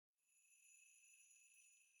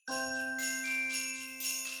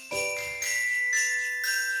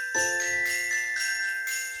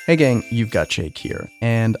Hey gang, you've got Jake here,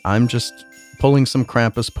 and I'm just pulling some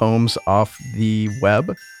Krampus poems off the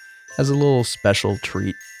web as a little special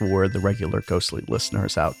treat for the regular Ghostly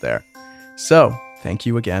listeners out there. So, thank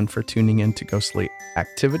you again for tuning in to Ghostly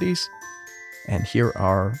Activities, and here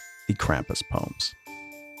are the Krampus poems.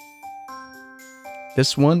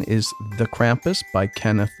 This one is The Krampus by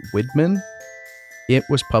Kenneth Widman. It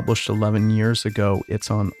was published 11 years ago.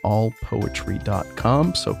 It's on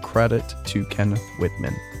allpoetry.com, so credit to Kenneth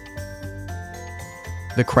Widman.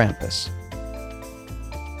 The Krampus.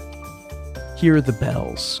 Hear the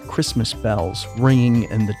bells, Christmas bells, ringing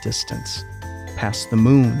in the distance. Past the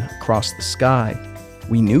moon, across the sky,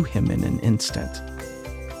 we knew him in an instant.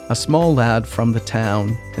 A small lad from the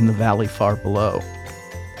town in the valley far below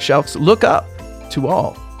shouts, "Look up!" to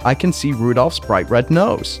all. I can see Rudolph's bright red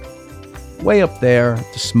nose. Way up there,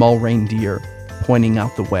 the small reindeer pointing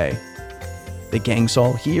out the way. The gang's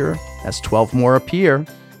all here as 12 more appear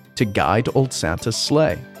to guide old Santa's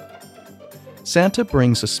sleigh. Santa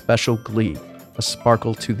brings a special glee, a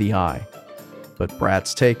sparkle to the eye. But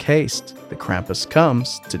brats take haste, the Krampus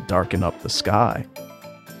comes to darken up the sky.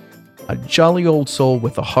 A jolly old soul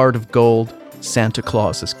with a heart of gold, Santa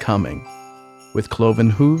Claus is coming. With cloven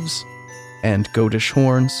hooves and goatish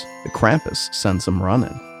horns, the Krampus sends him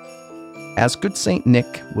running. As good Saint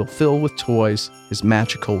Nick will fill with toys his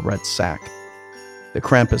magical red sack. The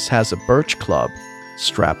Krampus has a birch club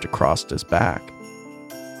strapped across his back.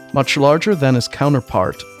 Much larger than his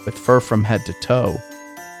counterpart, with fur from head to toe,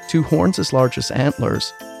 2 horns as large as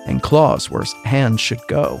antlers, and claws where his hands should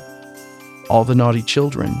go. All the naughty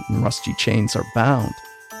children in rusty chains are bound.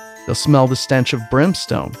 They'll smell the stench of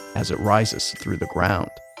brimstone as it rises through the ground.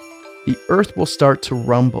 The earth will start to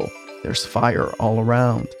rumble, there's fire all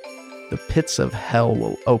around. The pits of hell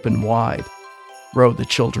will open wide, throw the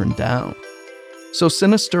children down. So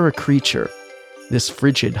sinister a creature, this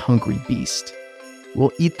frigid, hungry beast,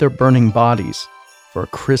 will eat their burning bodies for a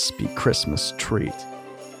crispy Christmas treat.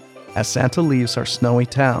 As Santa leaves our snowy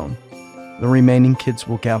town, the remaining kids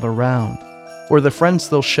will gather round. For their friends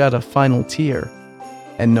they'll shed a final tear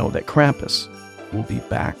and know that Krampus will be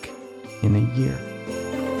back in a year.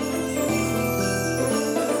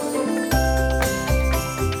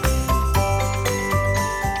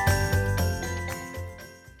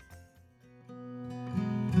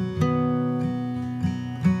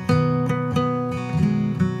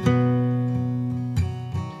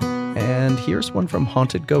 And here's one from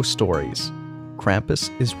Haunted Ghost Stories. Krampus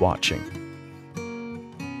is watching.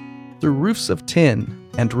 Through roofs of tin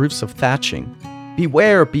and roofs of thatching,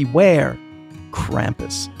 beware, beware,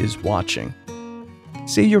 Krampus is watching.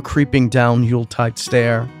 See you creeping down Yuletide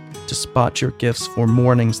stair to spot your gifts for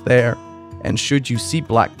mornings there, and should you see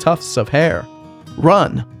black tufts of hair,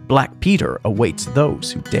 run, Black Peter awaits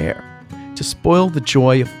those who dare. To spoil the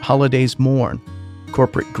joy of holidays morn,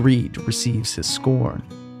 corporate greed receives his scorn.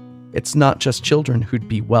 It's not just children who'd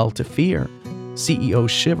be well to fear. CEOs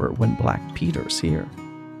shiver when Black Peter's here.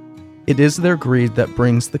 It is their greed that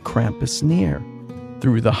brings the Krampus near,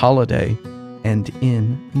 through the holiday and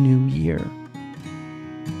in New Year.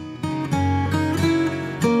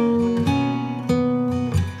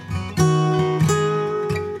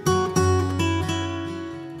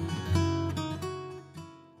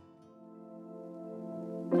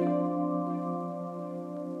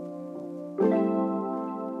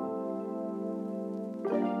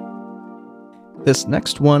 This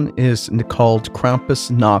next one is called Krampus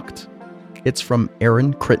Nacht. It's from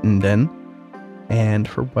Erin Crittenden, and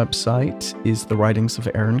her website is The Writings of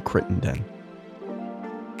Erin Crittenden.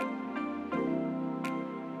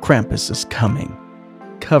 Krampus is coming.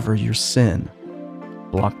 Cover your sin.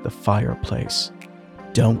 Block the fireplace.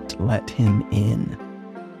 Don't let him in.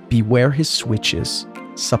 Beware his switches,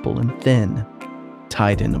 supple and thin,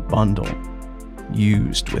 tied in a bundle,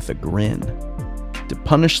 used with a grin, to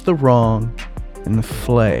punish the wrong and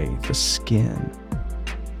flay the skin.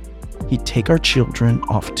 He'd take our children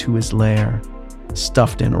off to his lair,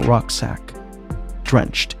 stuffed in a rucksack,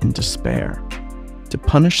 drenched in despair, to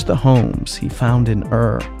punish the homes he found in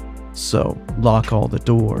So lock all the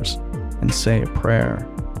doors and say a prayer.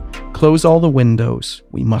 Close all the windows,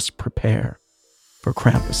 we must prepare, for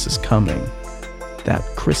Krampus is coming, that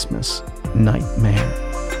Christmas nightmare.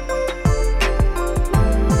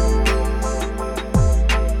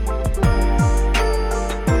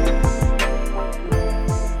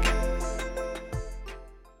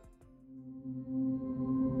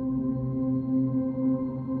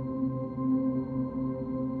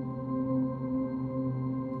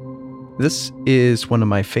 This is one of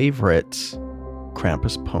my favorite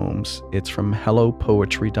Krampus poems. It's from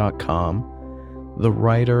hellopoetry.com. The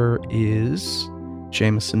writer is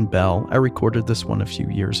Jameson Bell. I recorded this one a few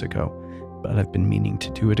years ago, but I've been meaning to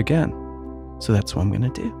do it again. So that's what I'm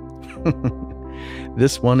going to do.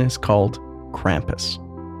 This one is called Krampus.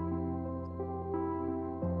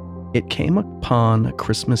 It came upon a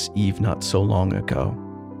Christmas Eve not so long ago.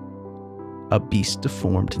 A beast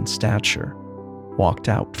deformed in stature walked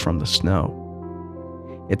out from the snow.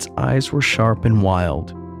 Its eyes were sharp and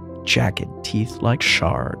wild, jagged teeth like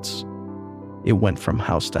shards. It went from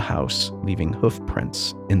house to house, leaving hoof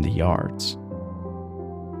prints in the yards.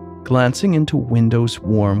 Glancing into windows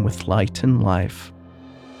warm with light and life,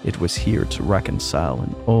 it was here to reconcile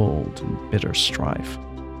an old and bitter strife.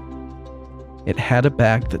 It had a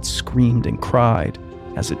bag that screamed and cried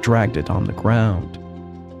as it dragged it on the ground.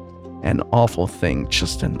 An awful thing,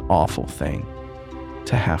 just an awful thing,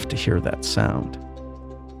 to have to hear that sound.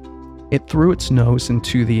 It threw its nose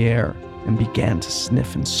into the air and began to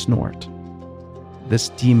sniff and snort. This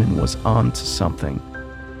demon was on to something,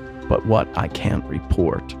 but what I can't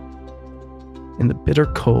report. In the bitter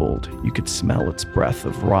cold, you could smell its breath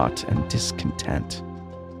of rot and discontent.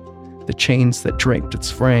 The chains that draped its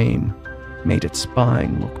frame made its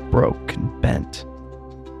spine look broke and bent.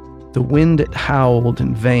 The wind it howled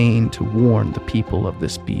in vain to warn the people of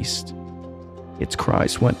this beast. Its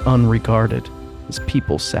cries went unregarded as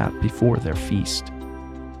people sat before their feast.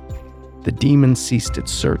 The demon ceased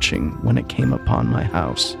its searching when it came upon my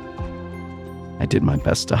house. I did my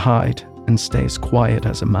best to hide and stay as quiet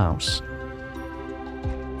as a mouse.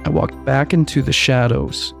 I walked back into the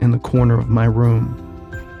shadows in the corner of my room,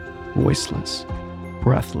 voiceless,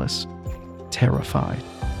 breathless, terrified.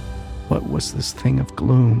 What was this thing of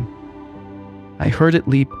gloom? I heard it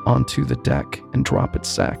leap onto the deck and drop its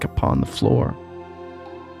sack upon the floor.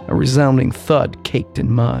 A resounding thud caked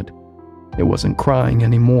in mud. It wasn't crying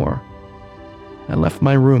anymore. I left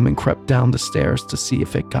my room and crept down the stairs to see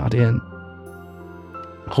if it got in,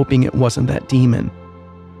 hoping it wasn't that demon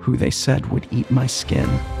who they said would eat my skin.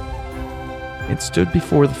 It stood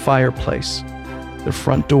before the fireplace. The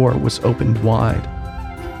front door was opened wide.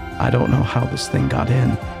 I don't know how this thing got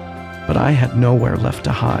in, but I had nowhere left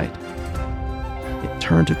to hide. It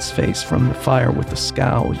turned its face from the fire with a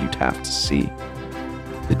scowl you'd have to see.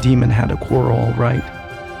 The demon had a quarrel, all right,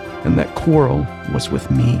 and that quarrel was with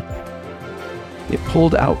me. It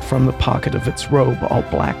pulled out from the pocket of its robe, all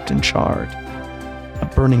blacked and charred,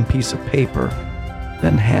 a burning piece of paper,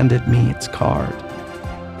 then handed me its card.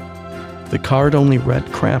 The card only read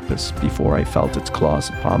Krampus before I felt its claws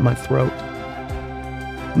upon my throat.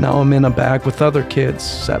 Now I'm in a bag with other kids,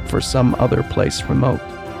 set for some other place remote.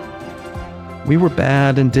 We were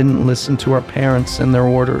bad and didn't listen to our parents and their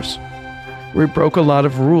orders. We broke a lot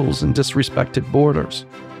of rules and disrespected borders.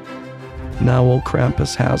 Now old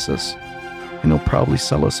Krampus has us, and he'll probably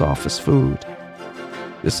sell us off as food.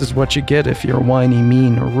 This is what you get if you're whiny,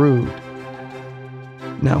 mean, or rude.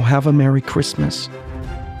 Now have a Merry Christmas,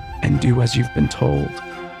 and do as you've been told,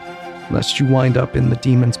 lest you wind up in the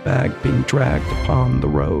demon's bag being dragged upon the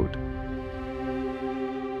road.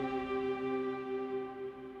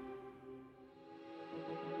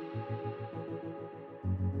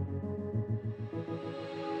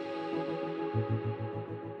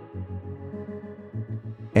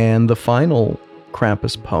 And the final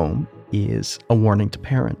Krampus poem is a warning to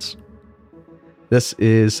parents. This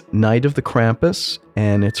is Night of the Krampus,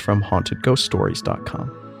 and it's from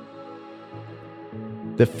hauntedghoststories.com.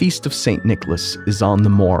 The feast of St. Nicholas is on the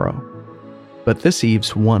morrow, but this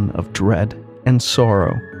eve's one of dread and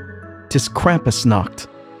sorrow. 'Tis Krampus knocked,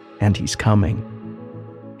 and he's coming,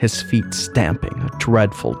 his feet stamping a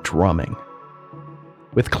dreadful drumming.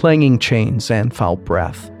 With clanging chains and foul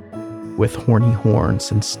breath, with horny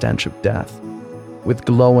horns and stench of death, with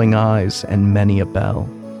glowing eyes and many a bell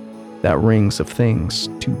that rings of things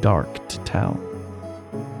too dark to tell.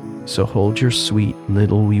 So hold your sweet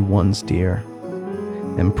little wee ones dear,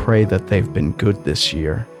 and pray that they've been good this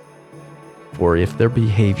year, for if their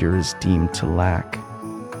behavior is deemed to lack,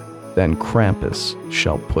 then Krampus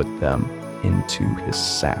shall put them into his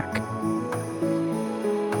sack.